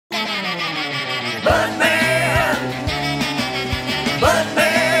Buttman!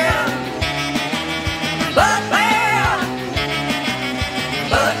 Buttman! Buttman!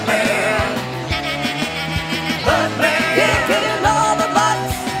 Buttman! Buttman! Kicking all the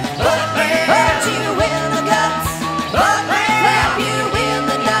butts! Buttman! Hurt you in the guts! Buttman! Slap you in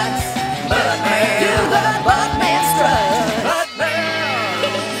the nuts! Buttman! Do the Buttman strut! Buttman!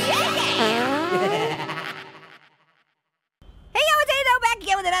 Hey, yo, it's Ado back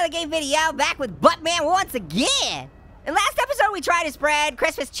again with another game video, back with Buttman once again. In last episode, we tried to spread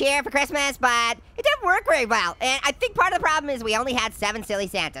Christmas cheer for Christmas, but it didn't work very well. And I think part of the problem is we only had 7 silly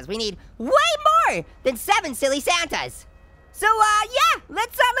Santas. We need way more than 7 silly Santas. So, yeah,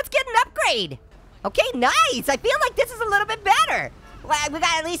 let's get an upgrade. Okay, nice. I feel like this is a little bit better. We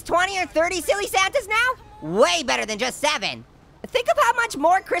got at least 20 or 30 silly Santas now. Way better than just 7. Think of how much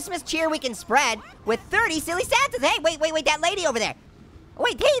more Christmas cheer we can spread with 30 silly Santas. Hey, wait, that lady over there.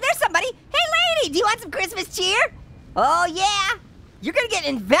 Wait, hey, there's somebody. Hey, lady, do you want some Christmas cheer? Oh, yeah. You're gonna get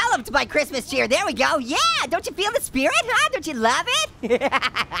enveloped by Christmas cheer. There we go. Yeah, don't you feel the spirit, huh? Don't you love it?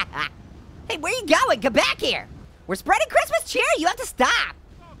 Hey, where you going? Come back here. We're spreading Christmas cheer. You have to stop.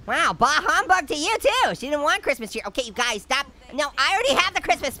 Wow, bah humbug to you, too. She didn't want Christmas cheer. Okay, you guys, stop. No, I already have the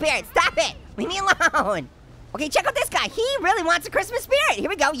Christmas spirit. Stop it. Leave me alone. Okay, check out this guy. He really wants a Christmas spirit. Here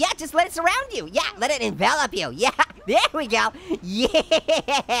we go. Yeah, just let it surround you. Yeah, let it envelop you. Yeah, there we go. Yeah.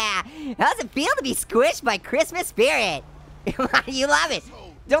 How's it feel to be squished by Christmas spirit? You love it.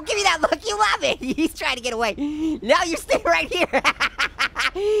 Don't give me that look. You love it. He's trying to get away. Now you're staying right here.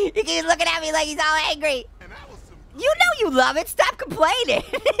 He keeps looking at me like he's all angry. You know you love it. Stop complaining.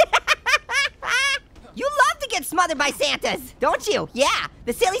 You love to get smothered by Santas, don't you? Yeah,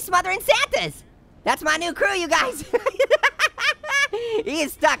 the silly smothering Santas. That's my new crew, you guys. He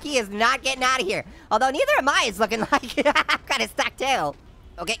is stuck. He is not getting out of here. Although neither am I, it's looking like. I'm kind of stuck too.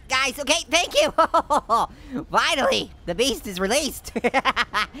 Okay, guys, okay, thank you. Finally, the beast is released. All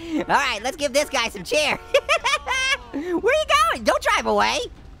right, let's give this guy some cheer. Where are you going? Don't drive away.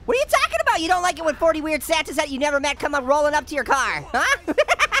 What are you talking about? You don't like it when 40 weird Santas that you never met come up rolling up to your car, huh?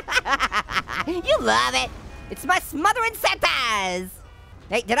 You love it. It's my smothering Santas.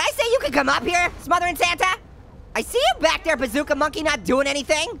 Hey, did I say you could come up here, smothering Santa? I see you back there, Bazooka Monkey, not doing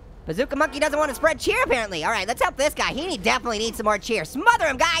anything. Bazooka Monkey doesn't want to spread cheer, apparently. All right, let's help this guy. He definitely needs some more cheer. Smother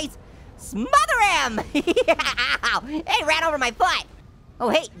him, guys. Smother him. Ow. Hey, ran over my foot. Oh,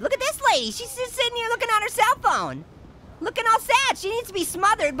 hey, look at this lady. She's just sitting here looking on her cell phone. Looking all sad. She needs to be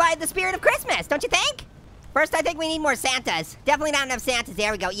smothered by the spirit of Christmas, don't you think? First, I think we need more Santas. Definitely not enough Santas.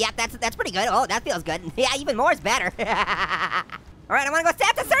 There we go. Yep, that's pretty good. Oh, that feels good. Yeah, even more is better. All right, I want to go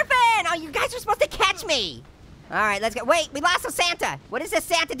Santa surfing. Oh, you guys are supposed to catch me. All right, let's go. Wait, we lost a Santa. What is this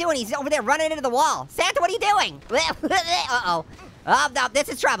Santa doing? He's over there running into the wall. Santa, what are you doing? Uh-oh. Oh, no, this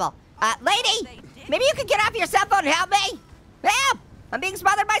is trouble. Lady, maybe you could get off your cell phone and help me? Help! I'm being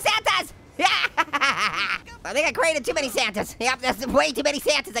smothered by Santas. I think I created too many Santas. Yep, there's way too many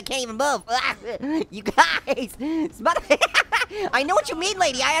Santas. I can't even move. You guys, smother. I know what you mean,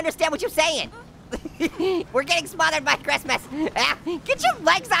 lady. I understand what you're saying. We're getting smothered by Christmas. Get your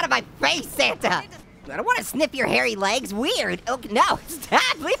legs out of my face, Santa. I don't want to sniff your hairy legs. Weird. Okay, no,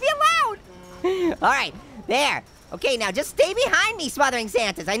 stop. Leave me alone. All right, there. Okay, now just stay behind me, smothering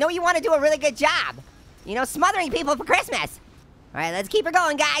Santas. I know you want to do a really good job. You know, smothering people for Christmas. All right, let's keep her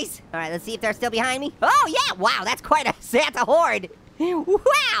going, guys. All right, let's see if they're still behind me. Oh, yeah. Wow, that's quite a Santa horde.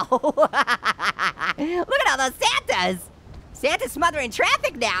 Wow. Look at all those Santas. Santa's smothering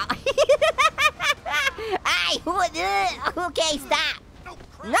traffic now. Okay, stop.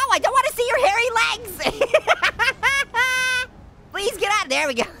 No, I don't want to see your hairy legs. Please get out. There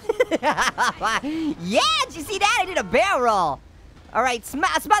we go. Yeah, did you see that? I did a barrel roll. All right,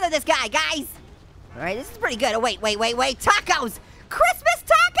 smother this guy, guys. All right, this is pretty good. Oh, wait. Tacos. Christmas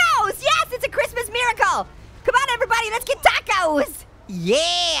tacos. Yes, it's a Christmas miracle. Come on, everybody. Let's get tacos.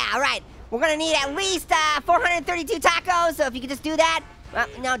 Yeah, all right. We're gonna need at least 432 tacos, so if you could just do that.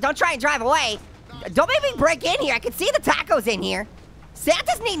 No, don't try and drive away. Don't make me break in here. I can see the tacos in here.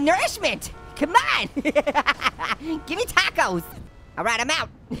 Santas need nourishment. Come on. Give me tacos. All right, I'm out.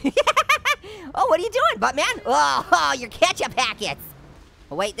 Oh, what are you doing, Buttman? Oh, your ketchup packets.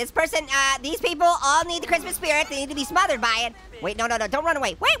 Oh, wait, this person, these people all need the Christmas spirit. They need to be smothered by it. Wait, no, don't run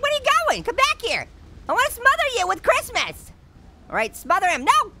away. Wait, where are you going? Come back here. I want to smother you with Christmas. All right, smother him.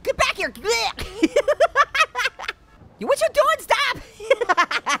 No, get back here. What you doing? Stop.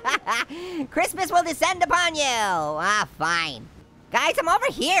 Christmas will descend upon you. Ah, fine. Guys, I'm over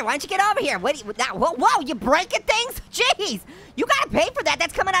here. Why don't you get over here? What? Whoa, you breaking things? Jeez, you gotta pay for that.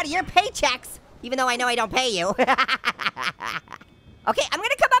 That's coming out of your paychecks. Even though I know I don't pay you. Okay, I'm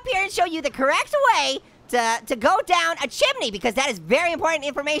gonna come up here show you the correct way to go down a chimney, because that is very important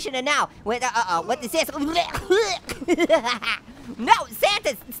information to know. Wait, what is this? No,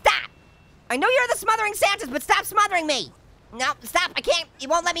 Santas, stop. I know you're the smothering Santas, but stop smothering me. No, stop, I can't, you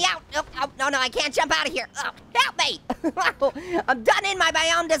won't let me out. Oh, no, I can't jump out of here. Oh, help me. I'm done in by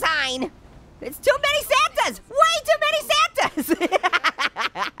my own design. It's too many Santas, way too many Santas.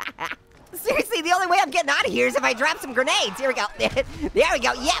 Seriously, the only way I'm getting out of here is if I drop some grenades. Here we go. There we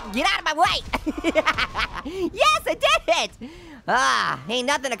go. Yep, get out of my way. Yes, I did it. Ain't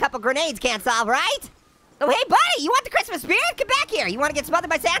nothing a couple grenades can't solve, right? Oh, hey, buddy, you want the Christmas spirit? Come back here. You want to get smothered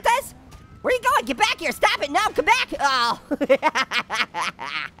by Santas? Where you going? Get back here. Stop it. No, come back. Oh.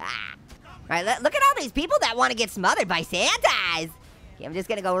 All right, look at all these people that want to get smothered by Santas. Okay, I'm just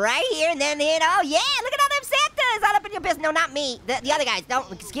going to go right here and then in. Oh, yeah, look at all them Santas all up in your business. No, not me. The other guys. Don't,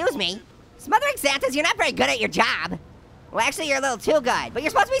 excuse me. Smothering Santas, you're not very good at your job. Well, actually, you're a little too good, but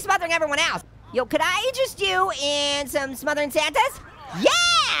you're supposed to be smothering everyone else. Yo, could I interest you in some smothering Santas?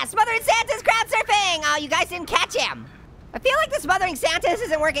 Yeah, smothering Santas crowd surfing. Oh, you guys didn't catch him. I feel like the smothering Santas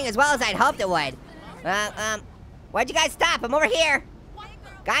isn't working as well as I'd hoped it would. Why'd you guys stop? I'm over here.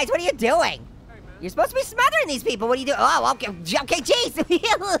 Guys, what are you doing? You're supposed to be smothering these people. What do you do? Oh, okay, jeez.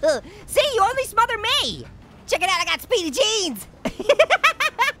 See, you only smother me. Check it out, I got speedy jeans.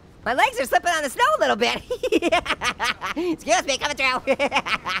 My legs are slipping on the snow a little bit. Excuse me, coming through.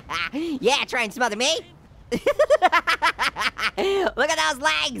 Yeah, try and smother me. Look at those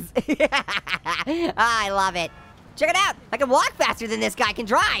legs. Oh, I love it. Check it out. I can walk faster than this guy can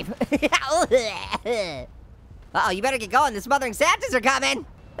drive. Uh-oh, you better get going. The smothering Santas are coming.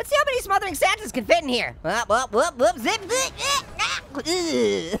 Let's see how many smothering Santas can fit in here. Whoop, zip.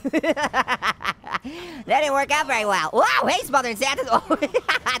 That didn't work out very well. Wow, hey, smothering Santas. Oh,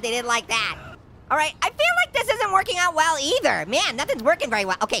 they didn't like that. All right, I feel like this isn't working out well either. Man, nothing's working very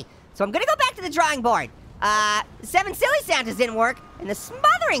well. Okay, so I'm gonna go back to the drawing board. 7 silly Santas didn't work, and the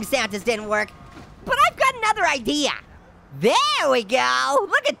smothering Santas didn't work, but I've got another idea. There we go.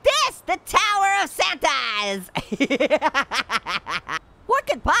 Look at this, the Tower of Santas. What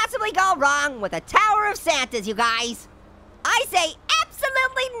could possibly go wrong with a Tower of Santas, you guys? I say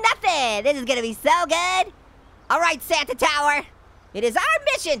absolutely nothing. This is gonna be so good. All right, Santa Tower. It is our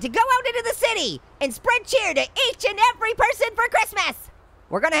mission to go out into the city and spread cheer to each and every person for Christmas.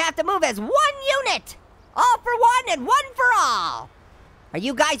 We're gonna have to move as one unit. All for one and one for all. Are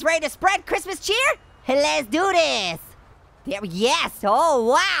you guys ready to spread Christmas cheer? Let's do this. Yes, oh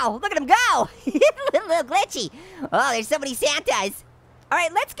wow, look at him go. A little glitchy. Oh, there's so many Santas. All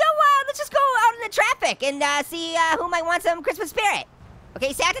right, let's just go out in the traffic and see who might want some Christmas spirit.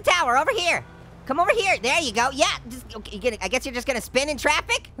 Okay, Santa Tower, over here. Come over here, there you go. Yeah, okay, I guess you're just gonna spin in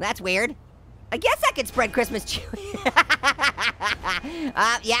traffic? That's weird. I guess I could spread Christmas cheer.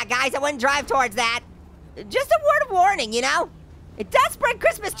 Yeah, guys, I wouldn't drive towards that. Just a word of warning, you know? It does spread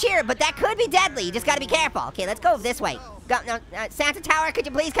Christmas cheer, but that could be deadly. You just gotta be careful. Okay, let's go this way. Santa Tower, could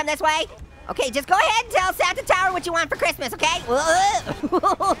you please come this way? Okay, just go ahead and tell Santa Tower what you want for Christmas, okay?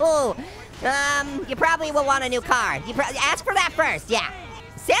 You probably will want a new car. Ask for that first, yeah.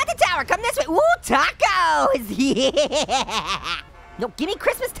 Santa Tower, come this way. Ooh, tacos, yeah. No, give me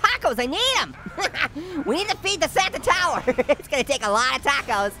Christmas tacos, I need them. We need to feed the Santa Tower. It's gonna take a lot of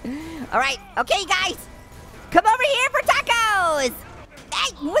tacos. All right, okay, guys. Come over here for tacos.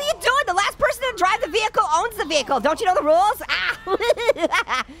 Hey, what are you doing? The last person to drive the vehicle owns the vehicle. Don't you know the rules?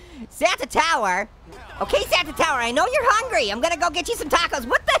 Ah. Santa Tower. Okay, Santa Tower, I know you're hungry. I'm gonna go get you some tacos.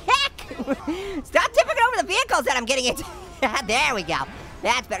 What the heck? Stop tipping over the vehicles that I'm getting into. There we go.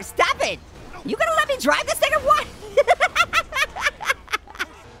 That's better. Stop it. You gonna let me drive this thing or what?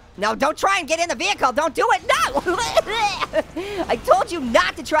 No, don't try and get in the vehicle. Don't do it. No! I told you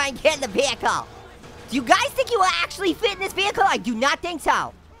not to try and get in the vehicle. Do you guys think you will actually fit in this vehicle? I do not think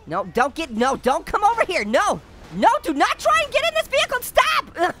so. No, don't come over here. No, do not try and get in this vehicle.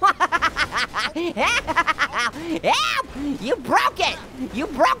 Stop! Help! You broke it. You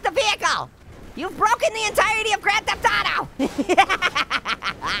broke the vehicle. You've broken the entirety of Grand Theft Auto.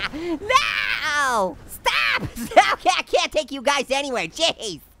 No! Stop! Okay, I can't take you guys anywhere.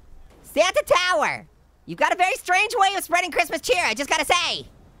 Jeez. Santa Tower, you've got a very strange way of spreading Christmas cheer, I just gotta say.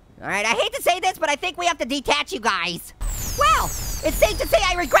 All right, I hate to say this, but I think we have to detach you guys. Well, it's safe to say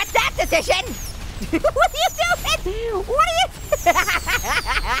I regret that decision. What are you doing? What are you?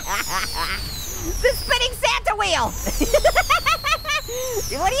 The spinning Santa wheel.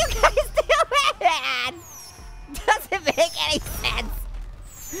 What are you guys doing? Doesn't make any sense.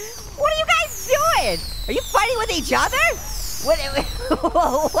 What are you guys doing? Are you fighting with each other? What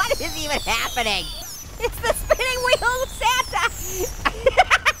is even happening? It's the spinning wheel of Santa.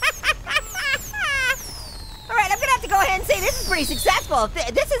 very successful.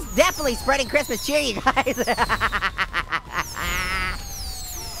 This is definitely spreading Christmas cheer, you guys.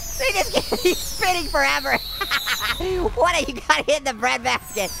 They just keep spinning forever. What have you got in the bread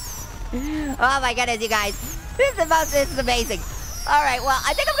basket? Oh my goodness, you guys. This is amazing. All right, well,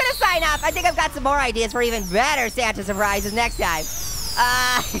 I think I'm gonna sign off. I think I've got some more ideas for even better Santa surprises next time.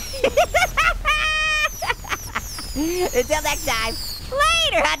 Until next time,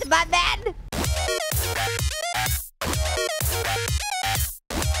 later, Hot Buttman.